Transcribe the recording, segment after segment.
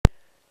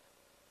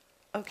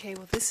Okay,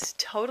 well, this is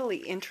totally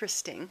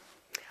interesting.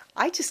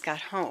 I just got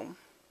home.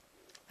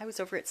 I was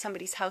over at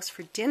somebody's house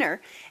for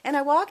dinner, and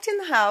I walked in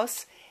the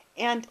house,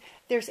 and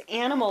there's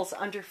animals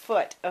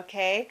underfoot,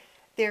 okay?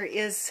 There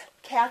is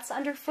cats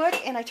underfoot,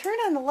 and I turned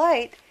on the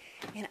light,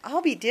 and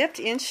I'll be dipped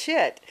in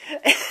shit.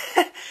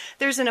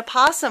 There's an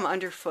opossum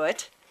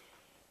underfoot,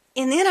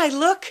 and then I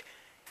look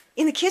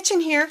in the kitchen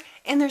here,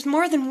 and there's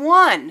more than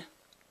one.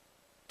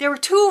 There were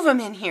two of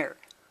them in here.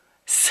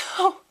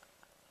 So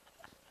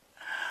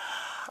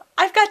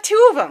I've got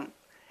two of them,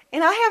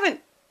 and I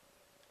haven't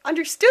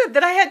understood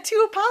that I had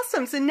two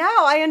opossums, and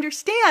now I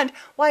understand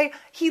why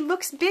he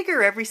looks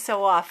bigger every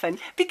so often,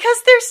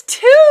 because there's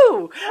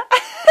two.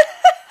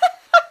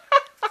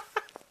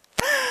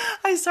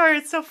 I'm sorry,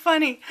 it's so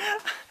funny.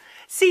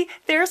 See,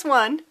 there's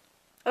one.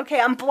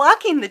 Okay, I'm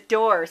blocking the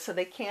door so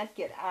they can't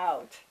get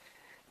out.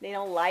 They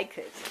don't like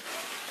it.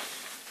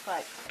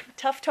 But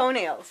tough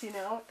toenails, you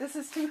know. This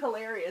is too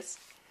hilarious.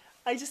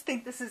 I just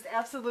think this is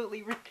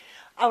absolutely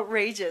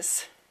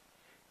outrageous.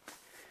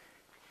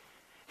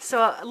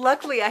 So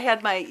luckily I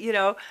had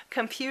my,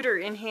 computer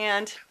in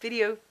hand,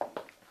 video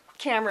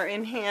camera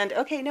in hand.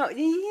 Okay, no,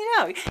 you're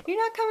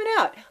not coming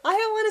out. I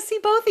don't want to see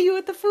both of you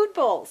at the food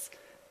bowls.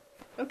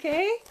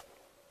 Okay?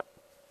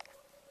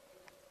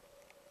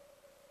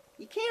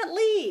 You can't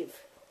leave.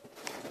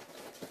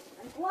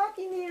 I'm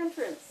blocking the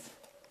entrance.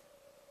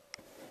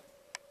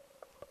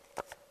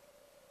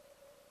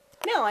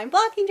 No, I'm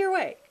blocking your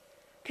way.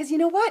 Because you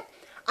know what?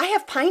 I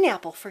have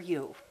pineapple for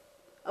you.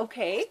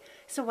 Okay?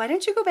 So why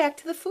don't you go back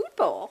to the food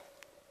bowl?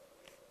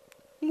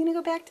 You gonna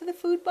go back to the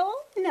food bowl?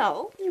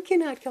 No, you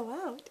cannot go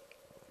out.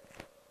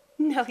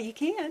 No, you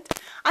can't.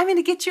 I'm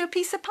gonna get you a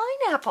piece of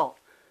pineapple.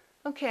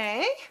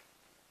 Okay?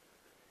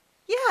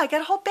 Yeah, I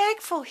got a whole bag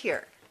full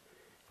here.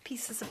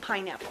 Pieces of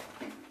pineapple.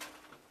 I'm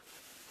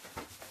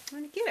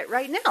gonna get it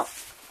right now.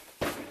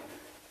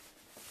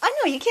 I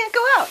know, you can't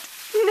go out.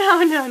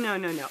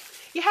 No.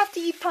 You have to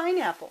eat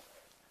pineapple.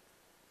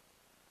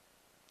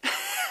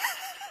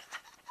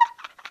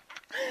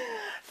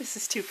 This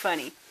is too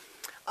funny.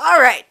 All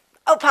right,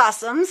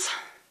 opossums.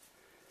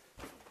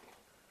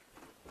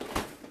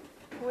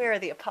 Where are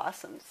the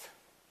opossums?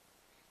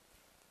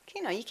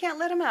 Okay, no, you can't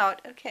let them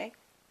out. Okay,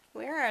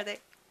 where are they?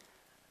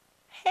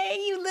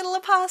 Hey, you little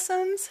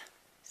opossums.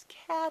 There's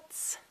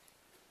cats.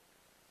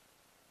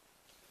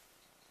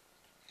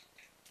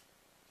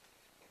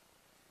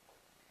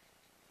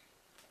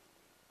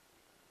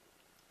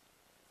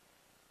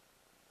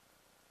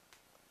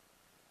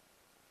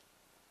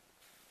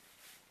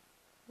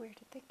 Where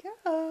did they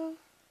go?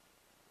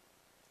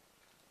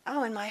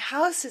 Oh, and my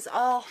house is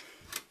all...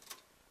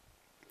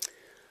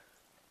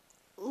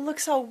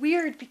 looks all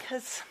weird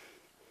because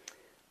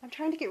I'm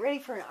trying to get ready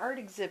for an art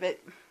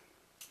exhibit.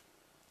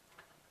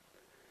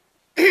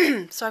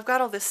 So I've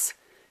got all this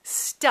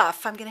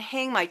stuff. I'm going to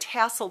hang my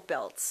tassel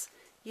belts.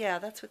 Yeah,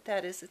 that's what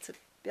that is. It's a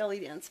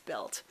belly dance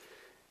belt.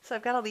 So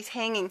I've got all these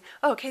hanging.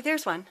 Oh, okay,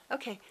 there's one.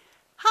 Okay.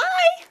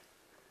 Hi!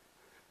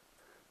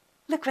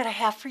 Look what I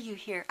have for you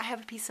here. I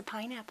have a piece of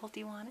pineapple. Do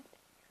you want it?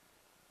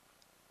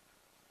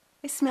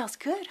 It smells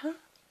good, huh?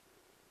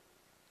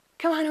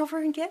 Come on over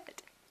and get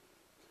it.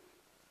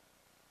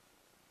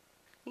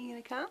 You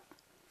gonna come?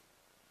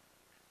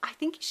 I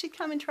think you should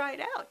come and try it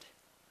out.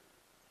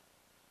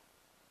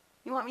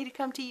 You want me to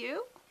come to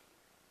you?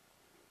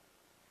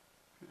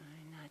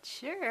 I'm not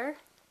sure.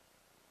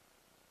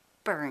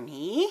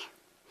 Bernie.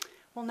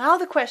 Well, now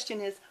the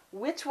question is,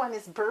 which one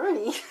is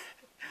Bernie?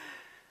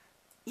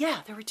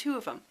 Yeah, there were two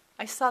of them.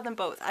 I saw them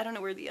both. I don't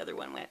know where the other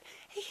one went.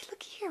 Hey,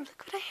 look here.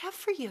 Look what I have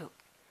for you.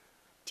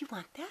 Do you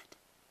want that?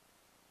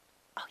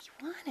 Oh, you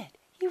want it.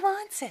 He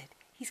wants it.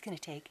 He's going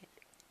to take it.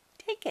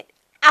 Take it.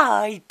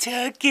 Oh, he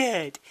took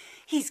it.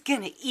 He's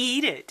going to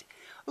eat it.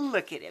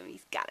 Look at him.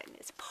 He's got it in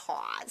his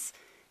paws.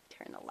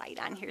 Turn the light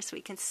on here so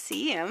we can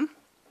see him.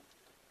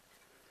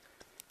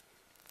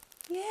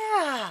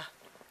 Yeah.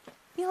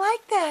 You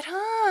like that,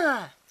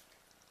 huh?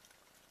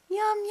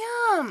 Yum,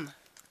 yum.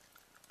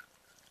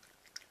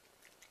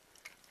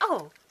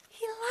 Oh,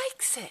 he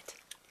likes it.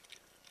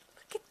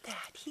 Look at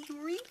that. He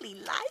really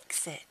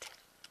likes it.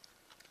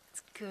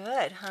 It's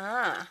good,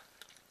 huh?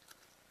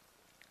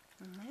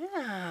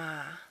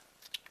 Yeah.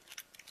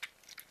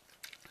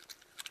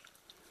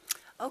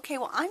 Okay,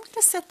 well, I'm going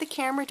to set the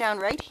camera down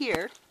right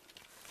here.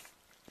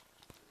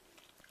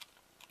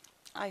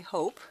 I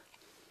hope.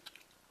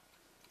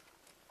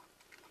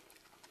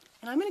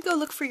 And I'm going to go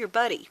look for your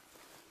buddy.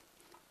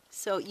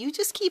 So you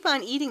just keep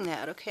on eating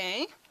that,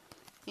 okay?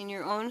 In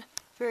your own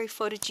very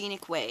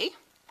photogenic way.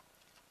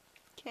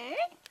 Okay?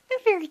 You're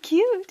very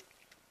cute.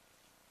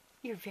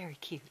 You're very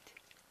cute.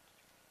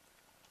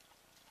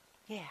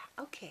 Yeah,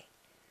 okay.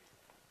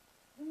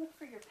 Look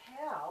for your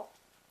pal.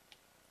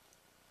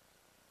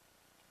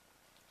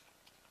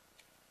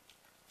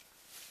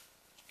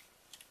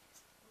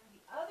 Where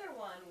the other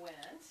one went.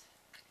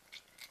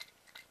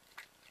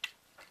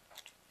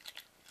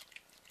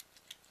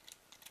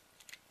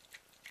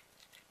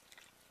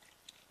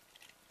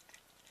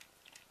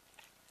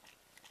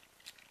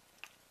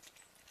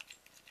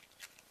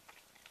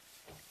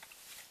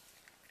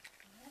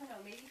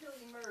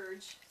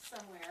 storage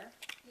somewhere.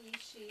 He,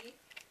 she.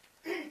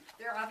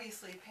 They're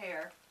obviously a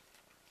pair.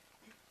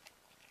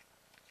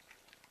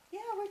 Yeah,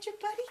 where'd your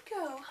buddy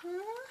go,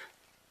 huh?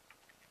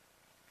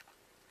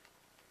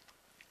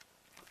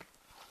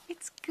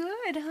 It's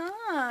good,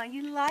 huh?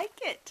 You like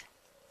it.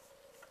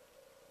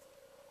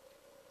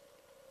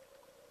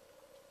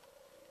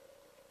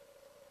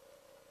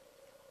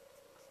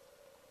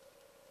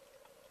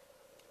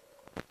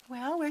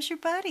 Well, where's your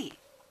buddy?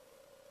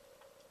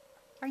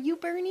 Are you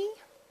Bernie?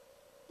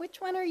 Which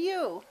one are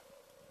you?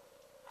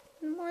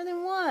 More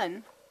than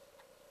one.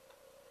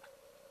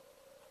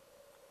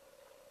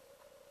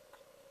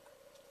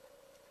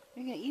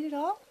 You're gonna eat it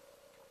all?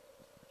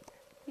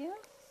 Yeah?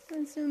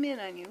 Let's zoom in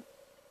on you.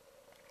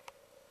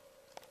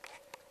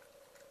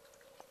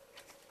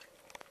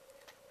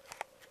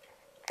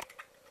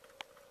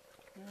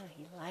 Oh,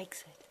 he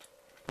likes it.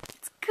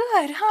 It's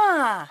good,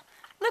 huh?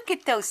 Look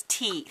at those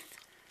teeth.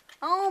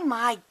 Oh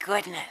my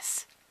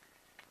goodness.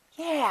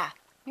 Yeah,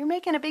 you're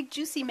making a big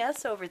juicy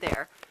mess over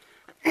there.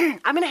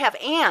 I'm going to have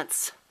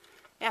ants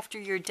after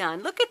you're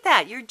done. Look at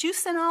that. You're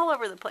juicing all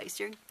over the place.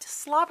 You're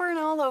slobbering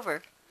all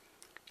over.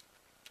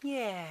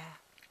 Yeah.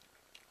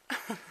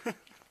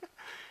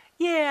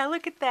 Yeah,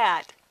 look at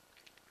that.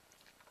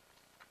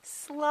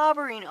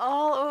 Slobbering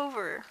all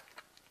over.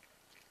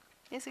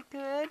 Is it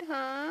good,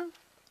 huh?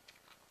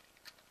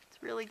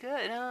 It's really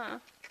good, huh?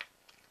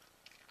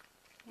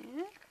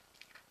 Yeah.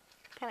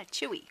 Kind of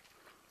chewy.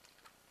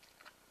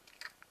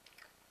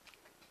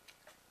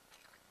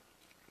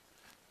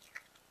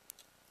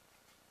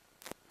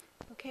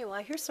 Okay, well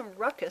I hear some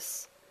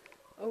ruckus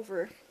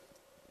over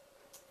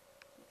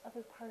the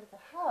other part of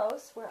the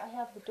house where I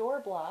have the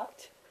door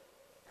blocked.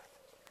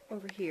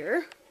 Over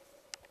here.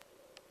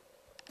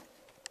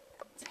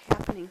 What's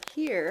happening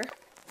here?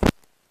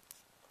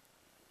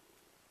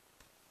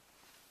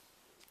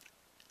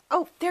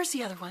 Oh, there's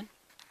the other one.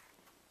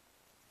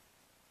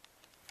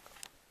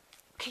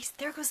 Okay, so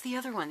there goes the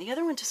other one. The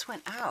other one just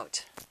went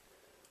out.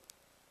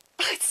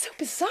 Oh, it's so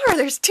bizarre.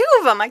 There's two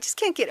of them. I just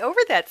can't get over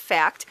that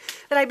fact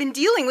that I've been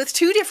dealing with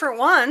two different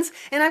ones,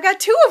 and I've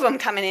got two of them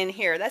coming in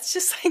here. That's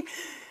just like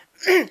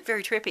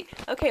very trippy.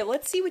 Okay,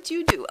 let's see what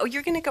you do. Oh,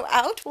 you're going to go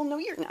out? Well, no,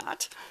 you're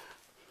not.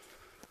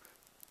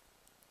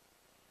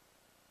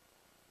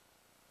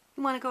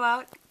 You want to go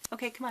out?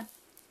 Okay, come on.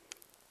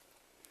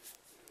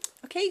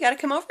 Okay, you got to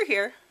come over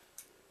here.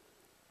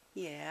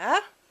 Yeah.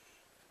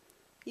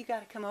 You got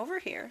to come over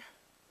here.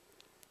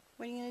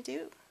 What are you going to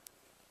do?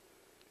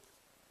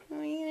 What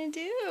are you going to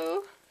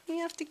do? You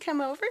have to come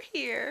over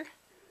here.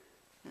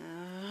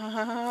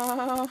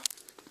 Oh.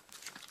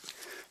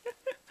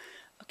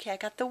 Okay, I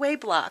got the way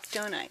blocked,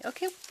 don't I?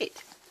 Okay,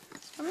 wait.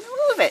 I'm going to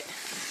move it.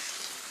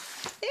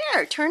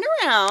 There, turn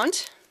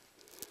around.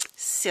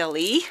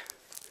 Silly.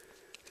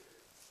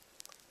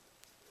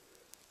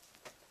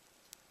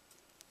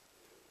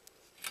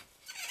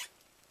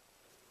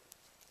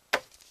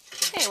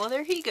 Okay, well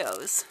there he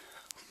goes.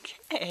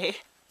 Okay.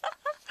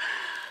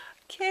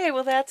 Okay,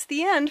 well that's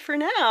the end for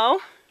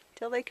now,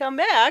 till they come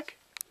back.